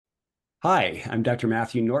Hi, I'm Dr.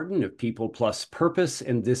 Matthew Norton of People Plus Purpose,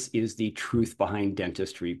 and this is the Truth Behind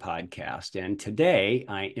Dentistry podcast. And today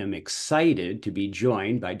I am excited to be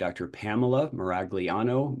joined by Dr. Pamela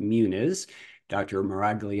Maragliano-Muniz. Dr.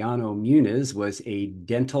 Maragliano-Muniz was a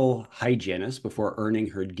dental hygienist before earning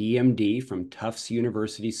her D.M.D. from Tufts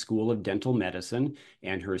University School of Dental Medicine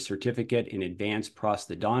and her certificate in advanced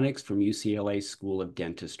prosthodontics from UCLA School of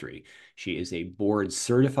Dentistry. She is a board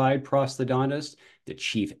certified prosthodontist, the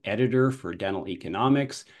chief editor for Dental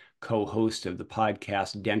Economics, co-host of the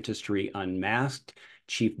podcast Dentistry Unmasked,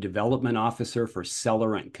 chief development officer for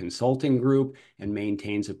Celerant Consulting Group, and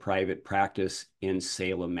maintains a private practice in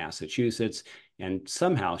Salem, Massachusetts. And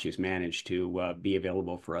somehow she's managed to be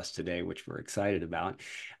available for us today, which we're excited about.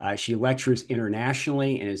 She lectures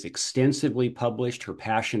internationally and is extensively published. Her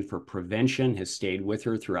passion for prevention has stayed with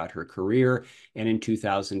her throughout her career. And in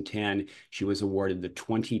 2010, she was awarded the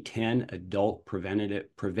 2010 Adult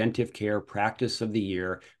Preventive Care Practice of the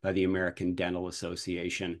Year by the American Dental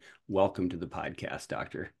Association. Welcome to the podcast,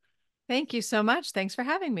 Doctor. Thank you so much. Thanks for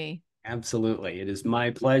having me. Absolutely. It is my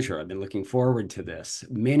pleasure. I've been looking forward to this.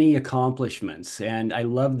 Many accomplishments, and I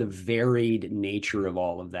love the varied nature of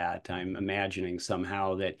all of that. I'm imagining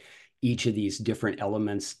somehow that each of these different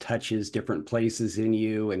elements touches different places in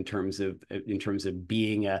you in terms of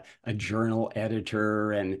being a journal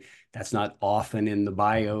editor, and that's not often in the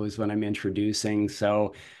bios when I'm introducing.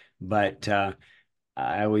 So, but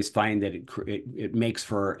I always find that it makes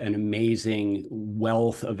for an amazing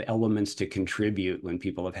wealth of elements to contribute when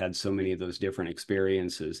people have had so many of those different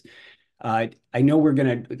experiences. I know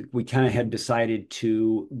we kind of had decided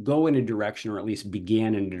to go in a direction, or at least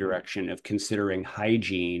began in a direction of considering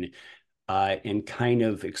hygiene, and kind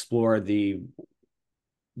of explore the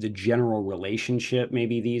general relationship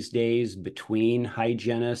maybe these days between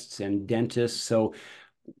hygienists and dentists. So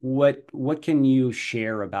what can you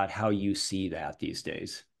share about how you see that these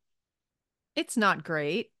days? It's not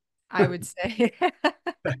great, I would say.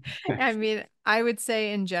 I mean, I would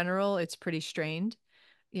say in general, it's pretty strained.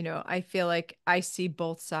 I feel like I see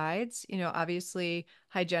both sides. Obviously,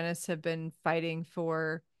 hygienists have been fighting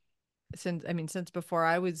for since before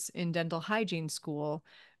I was in dental hygiene school,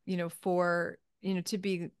 to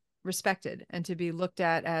be respected and to be looked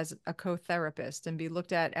at as a co-therapist and be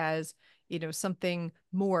looked at as, something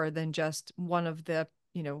more than just one of the,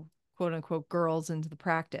 quote unquote girls into the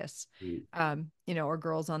practice, Mm. or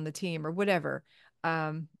girls on the team or whatever.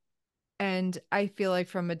 Um, and I feel like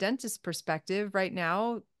from a dentist perspective right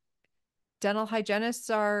now, dental hygienists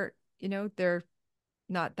are, they're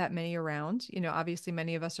not that many around. Obviously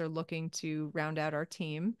many of us are looking to round out our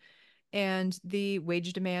team, and the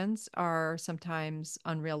wage demands are sometimes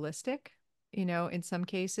unrealistic, in some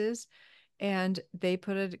cases. And they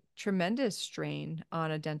put a tremendous strain on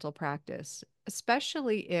a dental practice,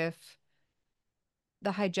 especially if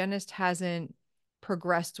the hygienist hasn't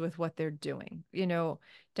progressed with what they're doing.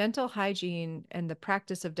 Dental hygiene and the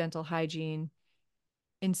practice of dental hygiene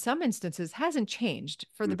in some instances hasn't changed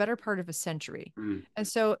for the better part of a century. Mm. And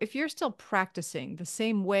so if you're still practicing the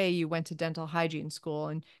same way you went to dental hygiene school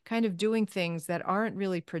and kind of doing things that aren't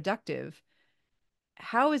really productive,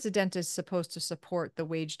 how is a dentist supposed to support the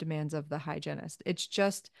wage demands of the hygienist? It's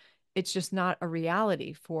just not a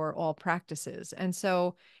reality for all practices. And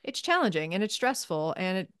so it's challenging and it's stressful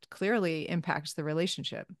and it clearly impacts the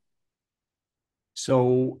relationship.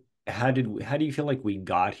 So how do you feel like we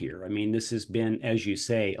got here? I mean, this has been, as you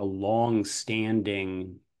say, a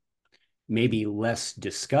long-standing, maybe less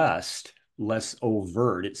discussed, less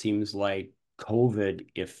overt. It seems like COVID,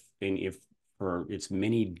 if for its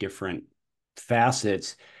many different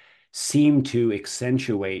facets, seem to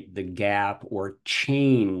accentuate the gap or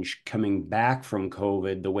change coming back from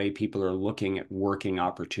COVID, the way people are looking at working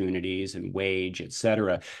opportunities and wage, et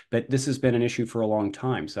cetera. But this has been an issue for a long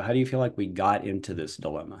time. So how do you feel like we got into this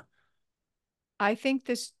dilemma? I think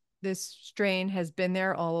this strain has been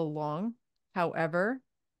there all along. However,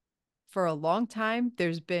 for a long time,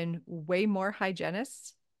 there's been way more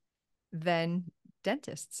hygienists than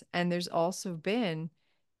dentists. And there's also been,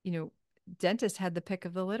 you know, dentists had the pick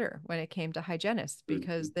of the litter when it came to hygienists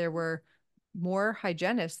because there were more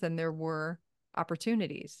hygienists than there were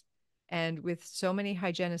opportunities. And with so many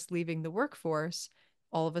hygienists leaving the workforce,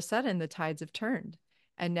 all of a sudden the tides have turned.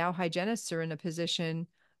 And now hygienists are in a position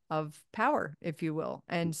of power, if you will.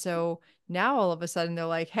 And so now all of a sudden they're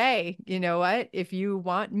like, hey, you know what? If you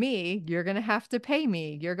want me, you're going to have to pay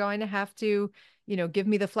me. You're going to have to, give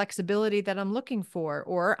me the flexibility that I'm looking for,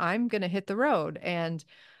 or I'm going to hit the road. And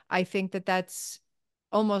I think that that's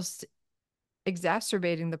almost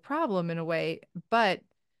exacerbating the problem in a way. But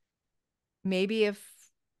maybe if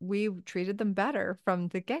we treated them better from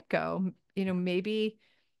the get-go, maybe,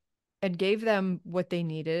 and gave them what they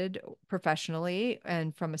needed professionally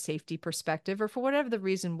and from a safety perspective, or for whatever the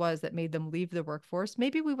reason was that made them leave the workforce,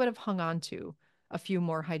 maybe we would have hung on to a few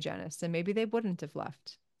more hygienists and maybe they wouldn't have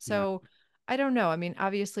left. Yeah. So I don't know. I mean,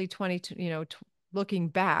 obviously looking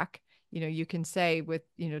back, you can say with,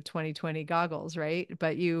 2020 goggles, right?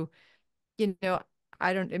 But you know,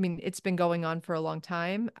 I mean, it's been going on for a long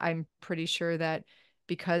time. I'm pretty sure that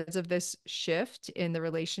because of this shift in the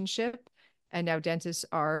relationship, and now dentists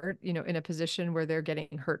are, in a position where they're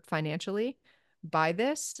getting hurt financially by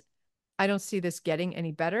this, I don't see this getting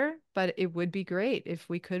any better, but it would be great if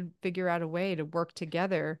we could figure out a way to work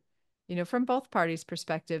together, from both parties'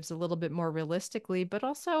 perspectives a little bit more realistically, but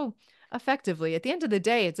also effectively. At the end of the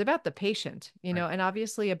day, it's about the patient, Right. and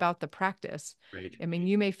obviously about the practice. Right. I mean,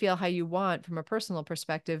 you may feel how you want from a personal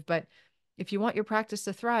perspective, but if you want your practice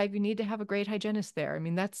to thrive, you need to have a great hygienist there. I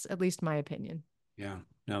mean, that's at least my opinion. Yeah.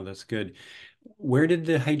 No, that's good. Where did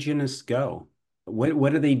the hygienists go?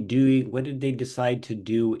 What are they doing? What did they decide to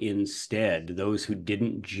do instead? Those who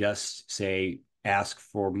didn't just say ask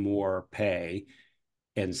for more pay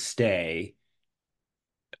and stay.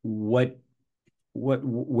 What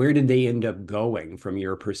where did they end up going from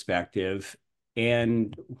your perspective,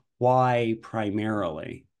 and why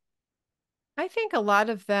primarily? I think a lot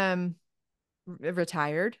of them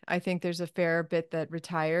retired. I think there's a fair bit that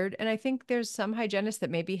retired. And I think there's some hygienists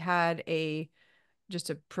that maybe had just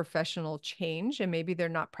a professional change and maybe they're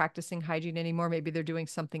not practicing hygiene anymore. Maybe they're doing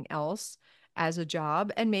something else as a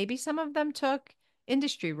job. And maybe some of them took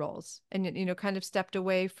industry roles and, kind of stepped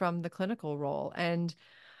away from the clinical role. And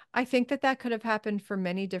I think that that could have happened for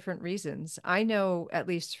many different reasons. I know, at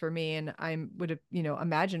least for me, and I would have,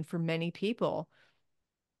 imagine for many people,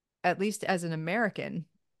 at least as an American,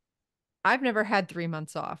 I've never had 3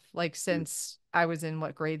 months off, like since I was in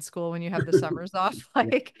what grade school when you have the summers off. Yeah.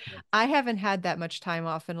 Like Yeah. I haven't had that much time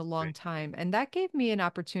off in a long Right. time. And that gave me an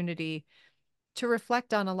opportunity to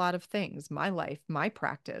reflect on a lot of things, my life, my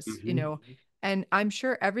practice, Hmm. and I'm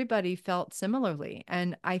sure everybody felt similarly.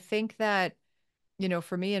 And I think that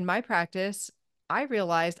for me in my practice, I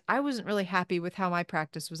realized I wasn't really happy with how my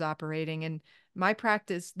practice was operating. And my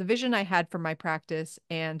practice, the vision I had for my practice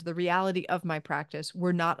and the reality of my practice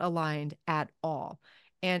were not aligned at all.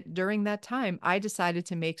 And during that time, I decided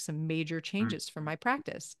to make some major changes for my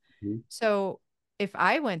practice. So if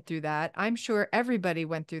I went through that, I'm sure everybody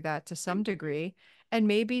went through that to some degree and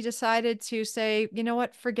maybe decided to say, you know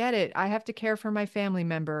what, forget it. I have to care for my family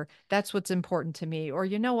member. That's what's important to me. Or,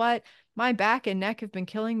 you know what, my back and neck have been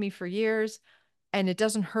killing me for years and it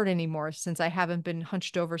doesn't hurt anymore since I haven't been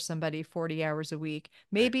hunched over somebody 40 hours a week. Right.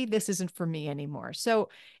 Maybe this isn't for me anymore. So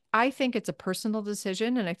I think it's a personal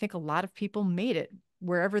decision and I think a lot of people made it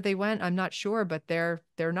wherever they went. I'm not sure, but they're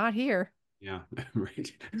not here. Yeah.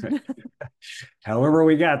 Right. Right. However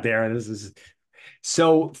we got there, this is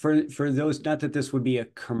so for those, not that this would be a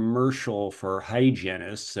commercial for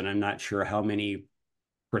hygienists, and I'm not sure how many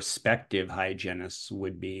prospective hygienists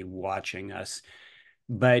would be watching us,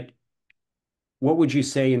 but what would you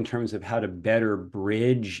say in terms of how to better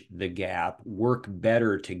bridge the gap, work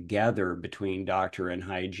better together between doctor and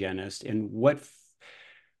hygienist, and what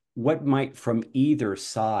might from either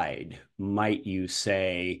side might you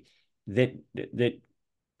say that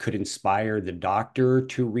could inspire the doctor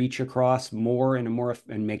to reach across more and more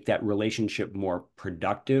and make that relationship more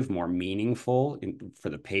productive, more meaningful for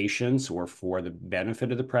the patients or for the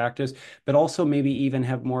benefit of the practice, but also maybe even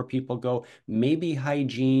have more people go, maybe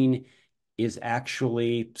hygiene is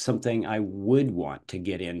actually something I would want to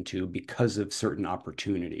get into because of certain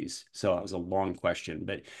opportunities. So it was a long question,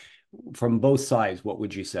 but from both sides, what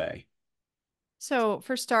would you say? So,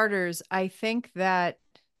 for starters, I think that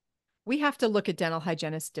we have to look at dental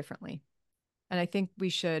hygienists differently. And I think we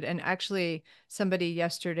should. And actually, somebody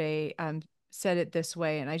yesterday said it this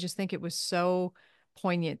way. And I just think it was so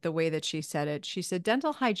poignant the way that she said it. She said,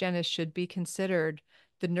 dental hygienists should be considered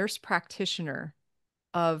the nurse practitioner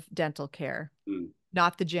of dental care, Mm,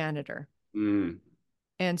 not the janitor. mm,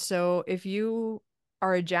 And so if you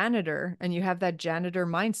are a janitor and you have that janitor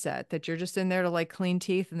mindset that you're just in there to like clean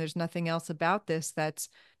teeth and there's nothing else about this that's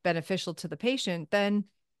beneficial to the patient, then,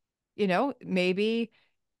 maybe,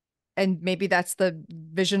 and maybe that's the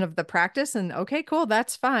vision of the practice. And okay, cool,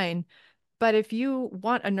 that's fine. But if you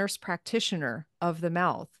want a nurse practitioner of the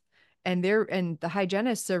mouth, and the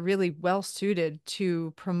hygienists are really well suited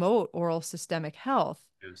to promote oral systemic health,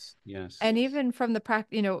 yes, yes, and even from the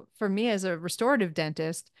practice, for me as a restorative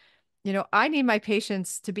dentist, I need my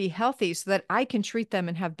patients to be healthy so that I can treat them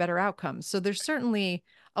and have better outcomes. So there's certainly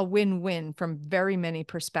a win-win from very many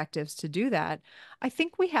perspectives to do that. I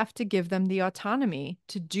think we have to give them the autonomy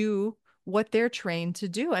to do what they're trained to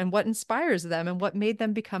do and what inspires them and what made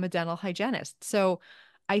them become a dental hygienist. So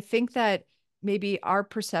I think that maybe our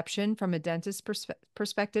perception from a dentist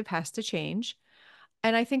perspective has to change.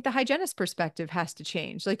 And I think the hygienist perspective has to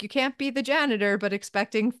change. Like you can't be the janitor, but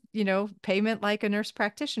expecting, payment like a nurse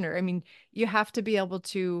practitioner. I mean, you have to be able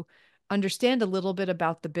to understand a little bit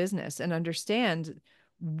about the business and understand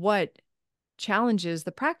what challenges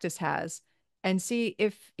the practice has and see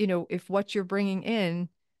if what you're bringing in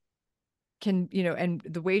can, and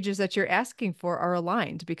the wages that you're asking for are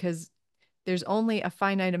aligned because there's only a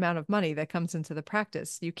finite amount of money that comes into the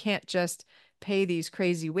practice. You can't just pay these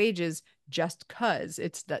crazy wages just cuz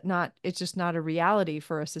it's just not a reality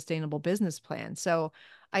for a sustainable business plan. So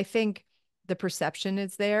I think the perception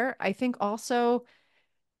is there. I think also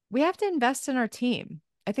we have to invest in our team.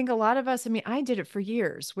 I think a lot of us, I mean, I did it for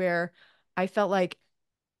years where I felt like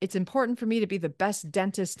it's important for me to be the best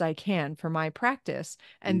dentist I can for my practice.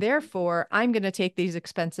 And therefore, I'm going to take these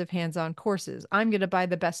expensive hands on courses. I'm going to buy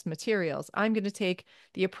the best materials. I'm going to take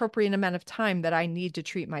the appropriate amount of time that I need to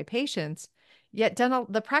treat my patients. Yet,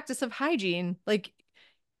 the practice of hygiene, like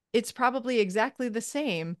it's probably exactly the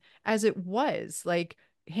same as it was, like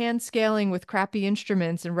hand scaling with crappy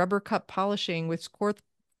instruments and rubber cup polishing with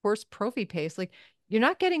coarse prophy paste. Like, you're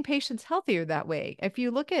not getting patients healthier that way. If you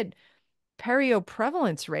look at perio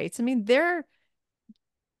prevalence rates, I mean, they're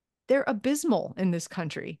abysmal in this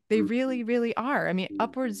country. They really, really are. I mean,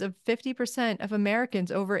 upwards of 50% of Americans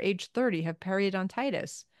over age 30 have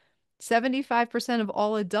periodontitis. 75% of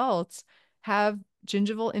all adults have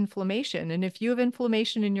gingival inflammation. And if you have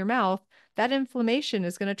inflammation in your mouth, that inflammation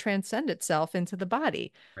is going to transcend itself into the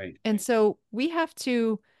body. Right. And so we have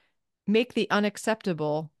to make the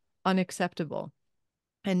unacceptable unacceptable.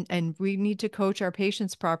 And we need to coach our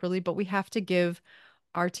patients properly, but we have to give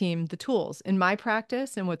our team the tools. In my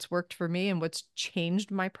practice and what's worked for me and what's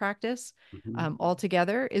changed my practice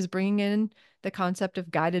altogether is bringing in the concept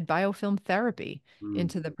of guided biofilm therapy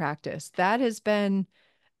into the practice. That has been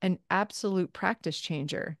an absolute practice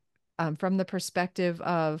changer from the perspective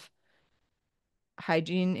of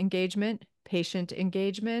hygiene engagement, patient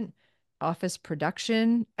engagement, office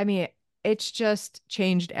production. I mean, it's just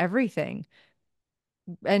changed everything.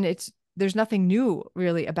 And there's nothing new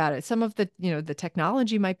really about it. Some of the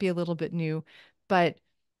technology might be a little bit new, but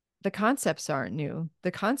the concepts aren't new.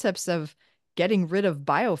 The concepts of getting rid of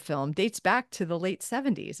biofilm dates back to the late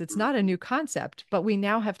 70s. It's not a new concept, but we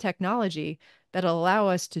now have technology that allow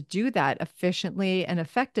us to do that efficiently and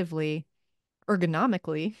effectively,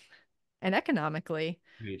 ergonomically and economically.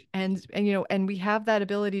 Right. And we have that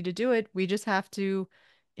ability to do it. We just have to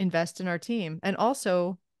invest in our team and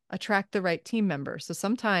also attract the right team members. So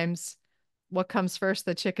sometimes what comes first,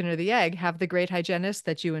 the chicken or the egg? Have the great hygienist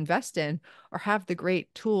that you invest in, or have the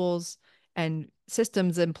great tools and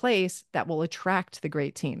systems in place that will attract the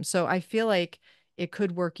great team. So I feel like it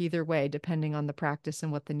could work either way, depending on the practice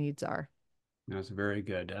and what the needs are. That's very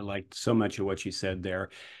good. I liked so much of what you said there.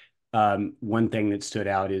 One thing that stood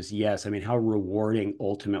out is, yes, I mean, how rewarding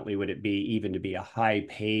ultimately would it be even to be a high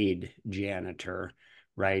paid janitor,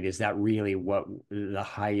 right? Is that really what the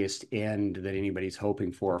highest end that anybody's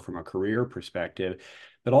hoping for from a career perspective?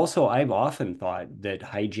 But also, I've often thought that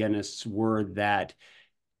hygienists were that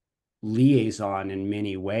liaison in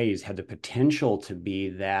many ways, had the potential to be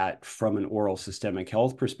that from an oral systemic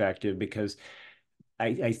health perspective, because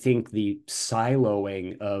I think the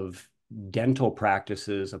siloing of dental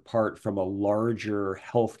practices apart from a larger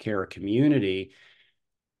healthcare community,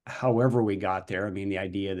 however we got there, I mean, the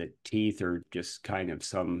idea that teeth are just kind of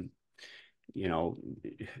some, you know,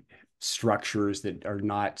 structures that are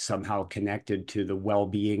not somehow connected to the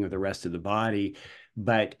well-being of the rest of the body,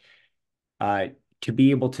 but uh, to be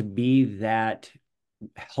able to be that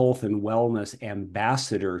health and wellness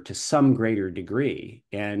ambassador to some greater degree.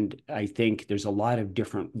 And I think there's a lot of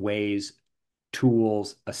different ways,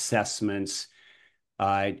 tools, assessments,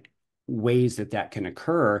 uh, ways that can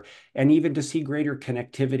occur, and even to see greater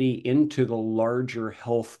connectivity into the larger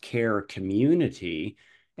healthcare community.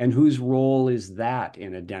 And whose role is that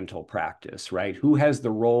in a dental practice, right? Who has the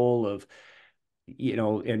role of,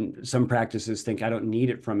 and some practices think I don't need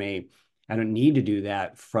to do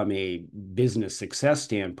that from a business success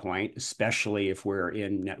standpoint, especially if we're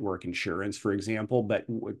in network insurance, for example. But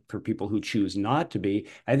for people who choose not to be,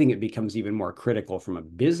 I think it becomes even more critical from a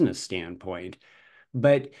business standpoint.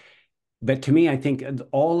 But But to me, I think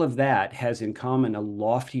all of that has in common a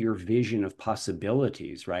loftier vision of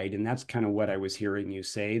possibilities, right? And that's kind of what I was hearing you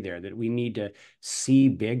say there, that we need to see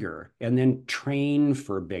bigger and then train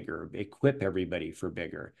for bigger, equip everybody for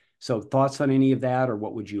bigger. So thoughts on any of that, or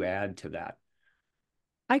what would you add to that?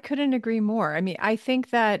 I couldn't agree more. I mean, I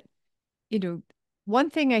think that, you know,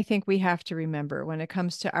 one thing I think we have to remember when it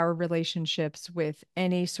comes to our relationships with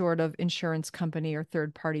any sort of insurance company or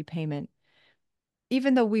third party payment,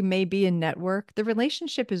 even though we may be in network, the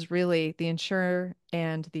relationship is really the insurer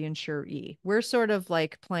and the insuree. We're sort of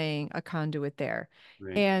like playing a conduit there.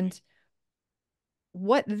 Right. And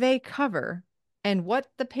what they cover and what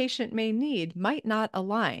the patient may need might not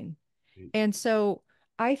align. Right. And so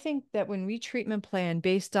I think that when we treatment plan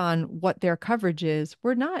based on what their coverage is,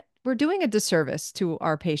 we're doing a disservice to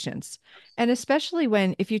our patients. And especially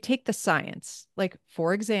when, if you take the science, like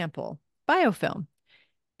for example, biofilm,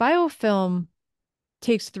 biofilm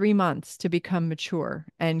takes 3 months to become mature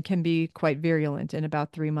and can be quite virulent in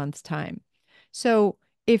about 3 months' time. So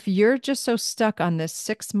if you're just so stuck on this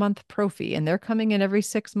 6 month prophy and they're coming in every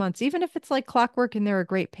 6 months, even if it's like clockwork and they're a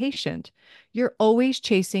great patient, you're always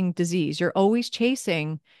chasing disease. You're always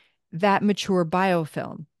chasing that mature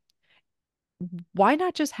biofilm. Why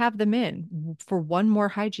not just have them in for one more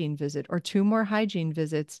hygiene visit or two more hygiene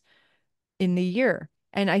visits in the year?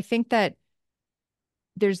 And I think that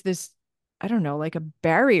there's this, I don't know, like a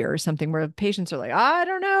barrier or something where patients are like, I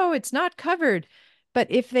don't know, it's not covered. But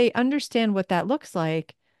if they understand what that looks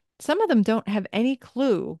like, some of them don't have any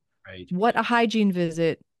clue Right. what a hygiene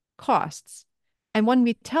visit costs. And when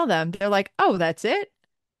we tell them, they're like, oh, that's it.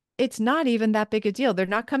 It's not even that big a deal. They're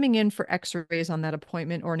not coming in for x-rays on that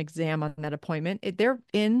appointment or an exam on that appointment. They're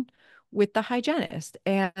in with the hygienist.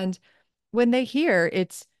 And when they hear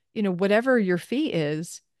it's, whatever your fee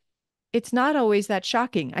is, it's not always that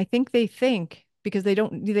shocking. I think they think because they're,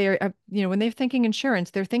 when they're thinking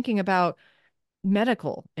insurance, they're thinking about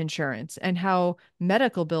medical insurance and how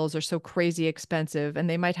medical bills are so crazy expensive. And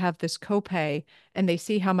they might have this copay and they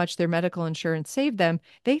see how much their medical insurance saved them.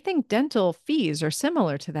 They think dental fees are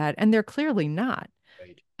similar to that, and they're clearly not.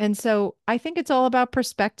 Right. And so I think it's all about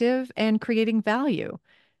perspective and creating value.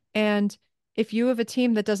 And if you have a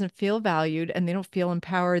team that doesn't feel valued and they don't feel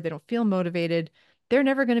empowered, they don't feel motivated, they're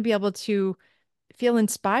never going to be able to feel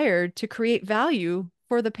inspired to create value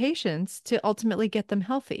for the patients to ultimately get them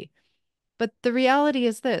healthy. But the reality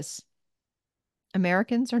is this: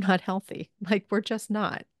 Americans are not healthy. Like, we're just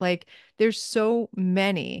not. Like, there's so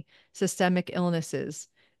many systemic illnesses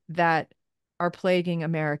that are plaguing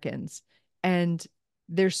Americans. And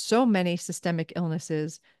there's so many systemic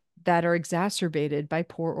illnesses that are exacerbated by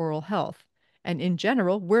poor oral health. And in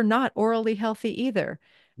general, we're not orally healthy either.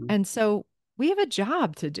 Mm. And so we have a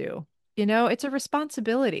job to do. It's a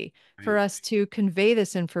responsibility for Right. us to convey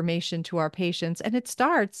this information to our patients. And it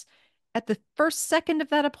starts at the first second of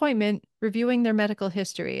that appointment, reviewing their medical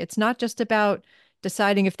history. It's not just about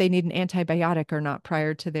deciding if they need an antibiotic or not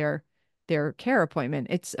prior to their care appointment.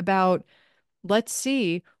 It's about, let's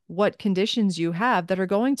see what conditions you have that are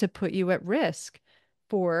going to put you at risk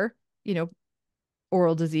for, you know,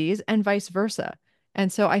 oral disease and vice versa.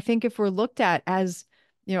 And so I think if we're looked at as,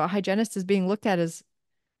 a hygienist is being looked at as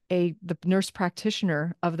the nurse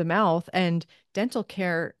practitioner of the mouth, and dental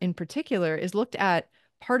care in particular is looked at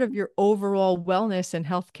part of your overall wellness and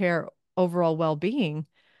healthcare overall well-being,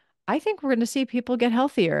 I think we're going to see people get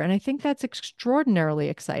healthier. And I think that's extraordinarily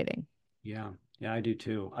exciting. Yeah. Yeah, I do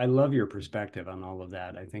too. I love your perspective on all of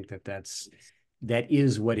that. I think that that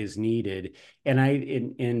is what is needed.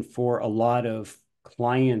 And for a lot of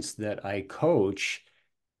clients that I coach,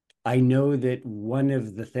 I know that one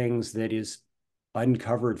of the things that is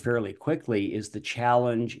uncovered fairly quickly is the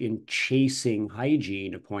challenge in chasing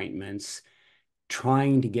hygiene appointments,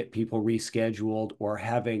 trying to get people rescheduled or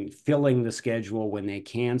filling the schedule when they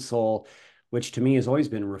cancel, which to me has always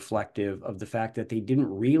been reflective of the fact that they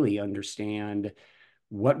didn't really understand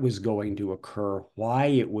what was going to occur, why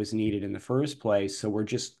it was needed in the first place. So we're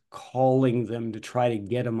just calling them to try to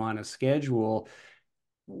get them on a schedule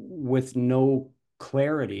with no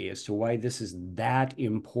clarity as to why this is that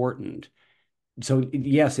important. So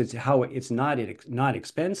yes, it's not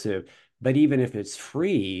expensive, but even if it's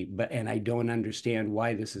free, and I don't understand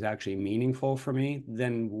why this is actually meaningful for me,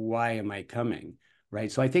 then why am I coming?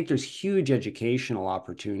 Right. So I think there's huge educational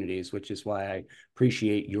opportunities, which is why I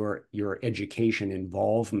appreciate your education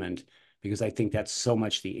involvement, because I think that's so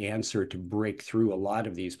much the answer to break through a lot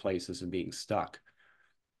of these places of being stuck.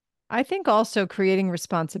 I think also creating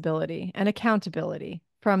responsibility and accountability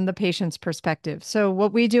from the patient's perspective. So,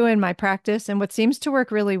 what we do in my practice and what seems to work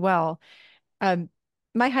really well, um,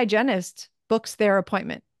 my hygienist books their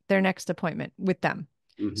appointment. their next appointment with them.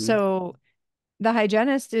 Mm-hmm. So the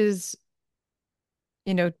hygienist is,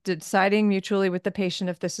 deciding mutually with the patient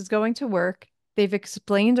if this is going to work. They've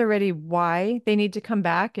explained already why they need to come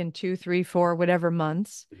back in 2, 3, 4, whatever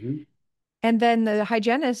months. Mm-hmm. And then the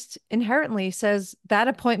hygienist inherently says that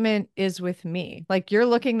appointment is with me. Like you're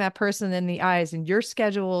looking that person in the eyes and you're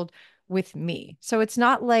scheduled with me. So it's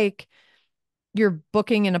not like you're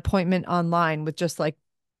booking an appointment online with just like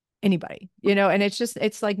anybody, and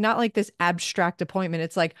it's like not like this abstract appointment.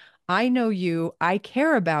 It's like, I know you, I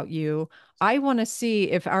care about you. I want to see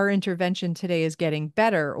if our intervention today is getting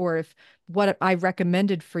better or if what I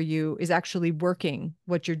recommended for you is actually working,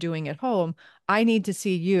 what you're doing at home. I need to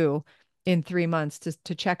see you in 3 months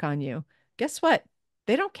to check on you. Guess what?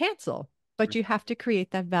 They don't cancel, but you have to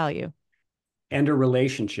create that value. And a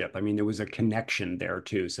relationship. I mean, there was a connection there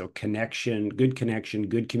too. So connection, good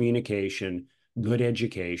communication, good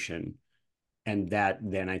education. And that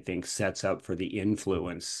then I think sets up for the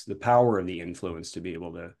influence, the power of the influence to be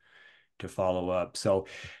able to follow up. So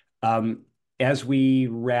um, as we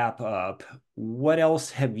wrap up, what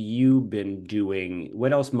else have you been doing?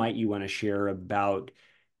 What else might you want to share about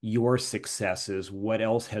your successes? What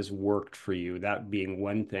else has worked for you? That being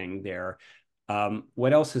one thing there.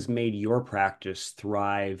 What else has made your practice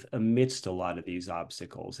thrive amidst a lot of these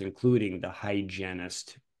obstacles, including the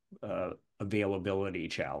hygienist availability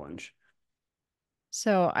challenge?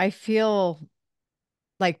 So I feel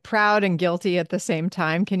like proud and guilty at the same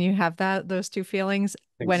time. Can you have those two feelings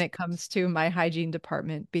when Thanks. it comes to my hygiene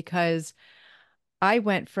department? Because I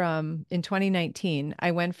went from in 2019,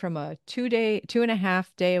 I went from a 2.5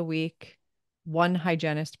 day a week, one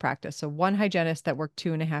hygienist practice. So one hygienist that worked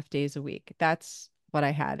 2.5 days a week. That's what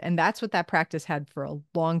I had. And that's what that practice had for a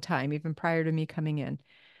long time, even prior to me coming in.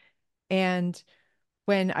 And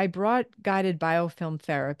when I brought guided biofilm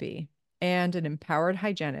therapy and an empowered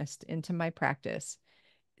hygienist into my practice,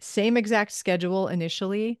 same exact schedule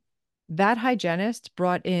initially, that hygienist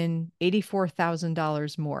brought in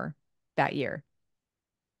 $84,000 more that year.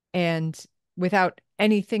 And without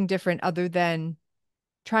anything different other than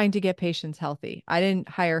trying to get patients healthy. I didn't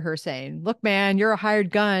hire her saying, look, man, you're a hired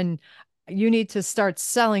gun. You need to start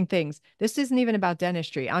selling things. This isn't even about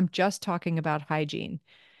dentistry. I'm just talking about hygiene.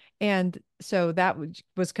 And so that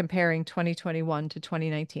was comparing 2021 to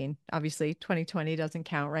 2019. Obviously, 2020 doesn't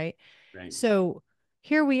count, right? Right. So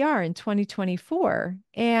here we are in 2024,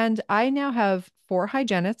 and I now have 4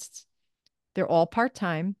 hygienists. They're all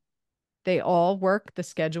part-time. They all work the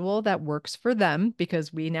schedule that works for them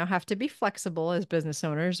because we now have to be flexible as business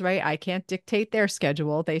owners, right? I can't dictate their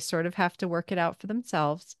schedule. They sort of have to work it out for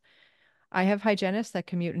themselves. I have hygienists that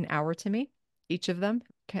commute an hour to me. Each of them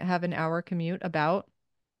can have an hour commute about.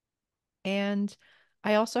 And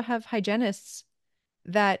I also have hygienists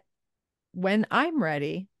that when I'm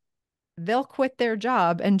ready, they'll quit their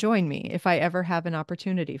job and join me if I ever have an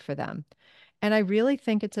opportunity for them. And I really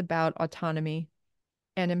think it's about autonomy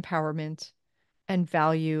and empowerment and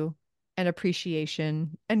value and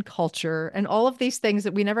appreciation and culture and all of these things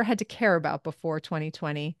that we never had to care about before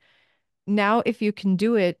 2020. Now, if you can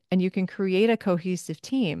do it and you can create a cohesive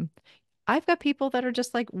team, I've got people that are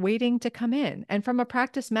just like waiting to come in. And from a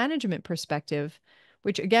practice management perspective,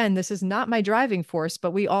 which again, this is not my driving force,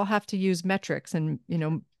 but we all have to use metrics and,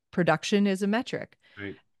 production is a metric.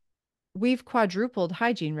 Right. We've quadrupled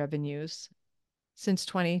hygiene revenues since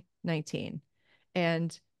 2019.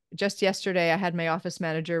 And just yesterday, I had my office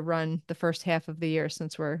manager run the first half of the year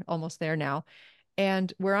since we're almost there now.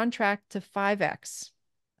 And we're on track to 5x.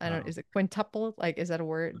 I don't, Wow. is it quintuple? Like, is that a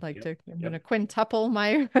word? Like Yep. I'm going Yep. to quintuple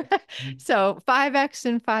my. So 5x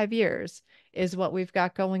in 5 years is what we've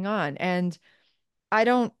got going on. And I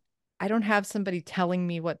don't, I don't have somebody telling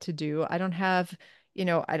me what to do. I don't have,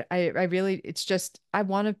 I really, it's just, I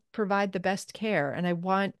want to provide the best care and I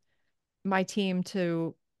want my team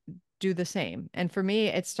to do the same. And for me,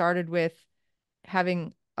 it started with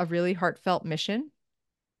having a really heartfelt mission,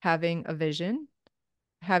 having a vision,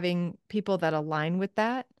 having people that align with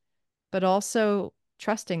that, but also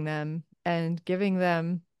trusting them and giving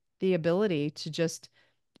them the ability to just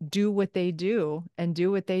do what they do and do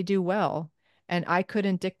what they do well. And I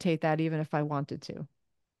couldn't dictate that even if I wanted to.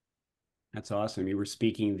 That's awesome. You were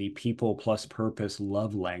speaking the people plus purpose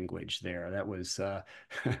love language there. That was,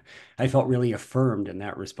 I felt really affirmed in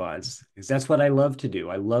that response because that's what I love to do.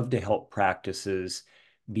 I love to help practices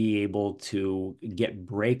be able to get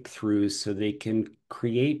breakthroughs so they can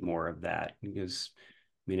create more of that. Because,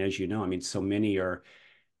 I mean, as you know, I mean, so many are,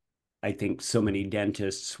 I think so many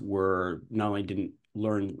dentists were not only didn't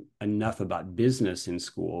learn enough about business in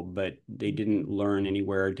school, but they didn't learn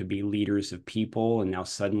anywhere to be leaders of people. And now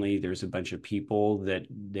suddenly there's a bunch of people that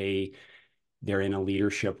they're in a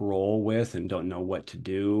leadership role with and don't know what to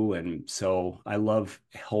do. And so I love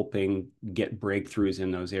helping get breakthroughs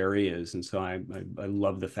in those areas. And so I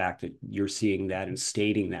love the fact that you're seeing that and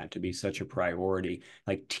stating that to be such a priority.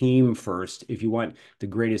 Like team first, if you want the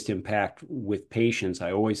greatest impact with patients,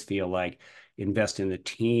 I always feel like invest in the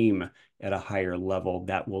team at a higher level.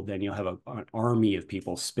 That will then you'll have an army of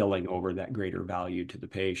people spilling over that greater value to the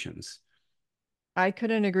patients. I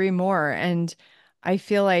couldn't agree more. And I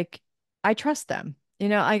feel like I trust them.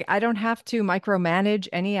 I don't have to micromanage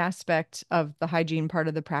any aspect of the hygiene part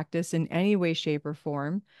of the practice in any way, shape, or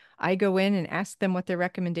form. I go in and ask them what their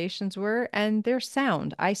recommendations were, and they're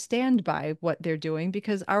sound. I stand by what they're doing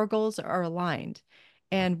because our goals are aligned.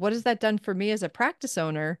 And what has that done for me as a practice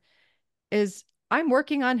owner is I'm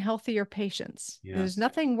working on healthier patients. There's Yes.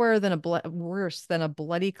 nothing worse than a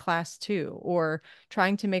bloody class two or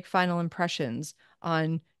trying to make final impressions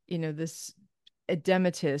on, this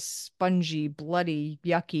edematous, spongy, bloody,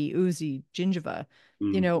 yucky, oozy gingiva,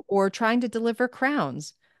 Mm. or trying to deliver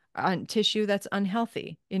crowns on tissue that's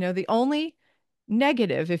unhealthy. The only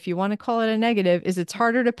negative, if you want to call it a negative, is it's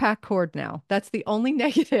harder to pack cord now. That's the only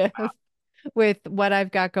negative with what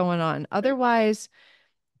I've got going on. Otherwise,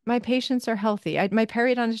 my patients are healthy. My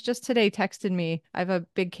periodontist just today texted me. I have a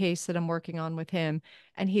big case that I'm working on with him.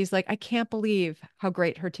 And he's like, I can't believe how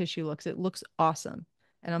great her tissue looks. It looks awesome.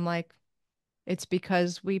 And I'm like, it's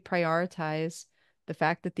because we prioritize the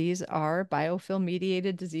fact that these are biofilm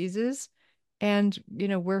mediated diseases. And,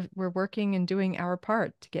 we're working and doing our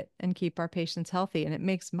part to get and keep our patients healthy. And it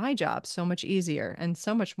makes my job so much easier and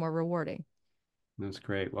so much more rewarding. That's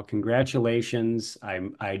great. Well, congratulations.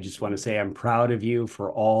 I just want to say I'm proud of you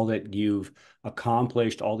for all that you've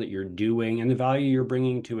accomplished, all that you're doing, and the value you're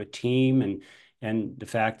bringing to a team and the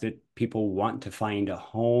fact that people want to find a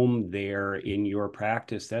home there in your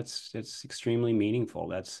practice. That's extremely meaningful.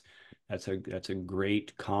 That's a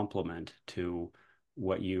great compliment to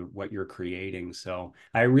what you're creating. So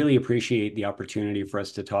I really appreciate the opportunity for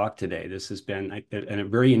us to talk today. This has been a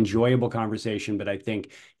very enjoyable conversation, but I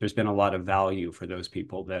think there's been a lot of value for those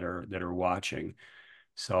people that are watching.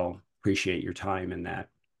 So appreciate your time in that.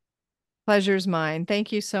 Pleasure's mine.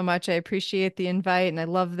 Thank you so much. I appreciate the invite and I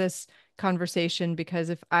love this conversation because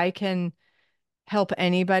if I can help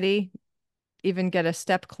anybody even get a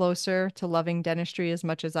step closer to loving dentistry as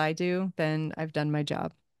much as I do, then I've done my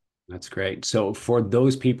job. That's great. So for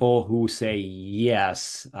those people who say,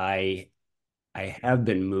 yes, I have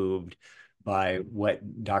been moved by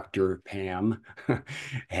what Dr. Pam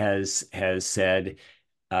has said.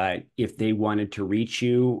 If they wanted to reach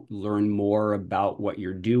you, learn more about what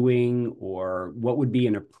you're doing, or what would be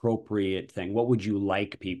an appropriate thing? What would you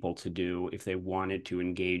like people to do if they wanted to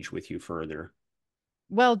engage with you further?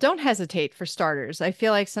 Well, don't hesitate for starters. I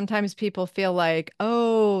feel like sometimes people feel like,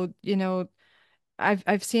 oh,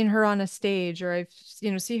 I've seen her on a stage or I've,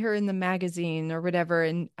 see her in the magazine or whatever.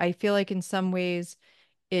 And I feel like in some ways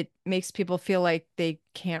it makes people feel like they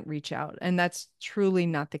can't reach out. And that's truly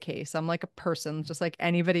not the case. I'm like a person, just like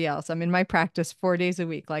anybody else. I'm in my practice 4 days a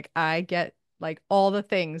week. Like I get like all the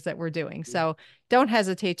things that we're doing. So don't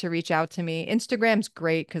hesitate to reach out to me. Instagram's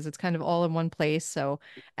great because it's kind of all in one place. So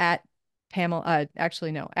at Pamela,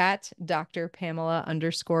 actually, no, at Dr. Pamela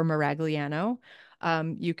underscore Maragliano.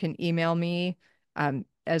 You can email me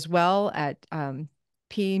as well at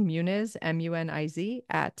P Muniz, Muniz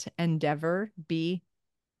at Endeavor B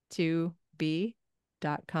b2b.com.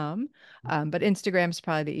 But Instagram is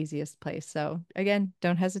probably the easiest place. So again,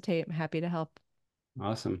 don't hesitate. I'm happy to help.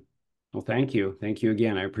 Awesome. Well, thank you. Thank you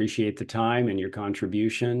again. I appreciate the time and your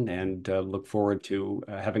contribution and look forward to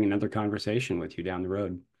having another conversation with you down the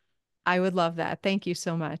road. I would love that. Thank you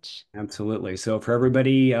so much. Absolutely. So for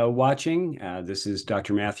everybody watching, this is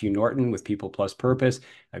Dr. Matthew Norton with People Plus Purpose.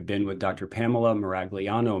 I've been with Dr. Pamela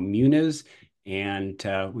Maragliano-Muniz,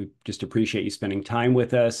 and we just appreciate you spending time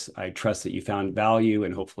with us. I trust that you found value,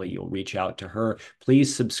 and hopefully you'll reach out to her.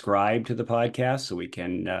 Please subscribe to the podcast so we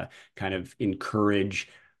can kind of encourage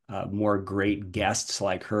more great guests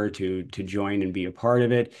like her to join and be a part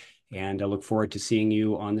of it. And I look forward to seeing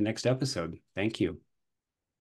you on the next episode. Thank you.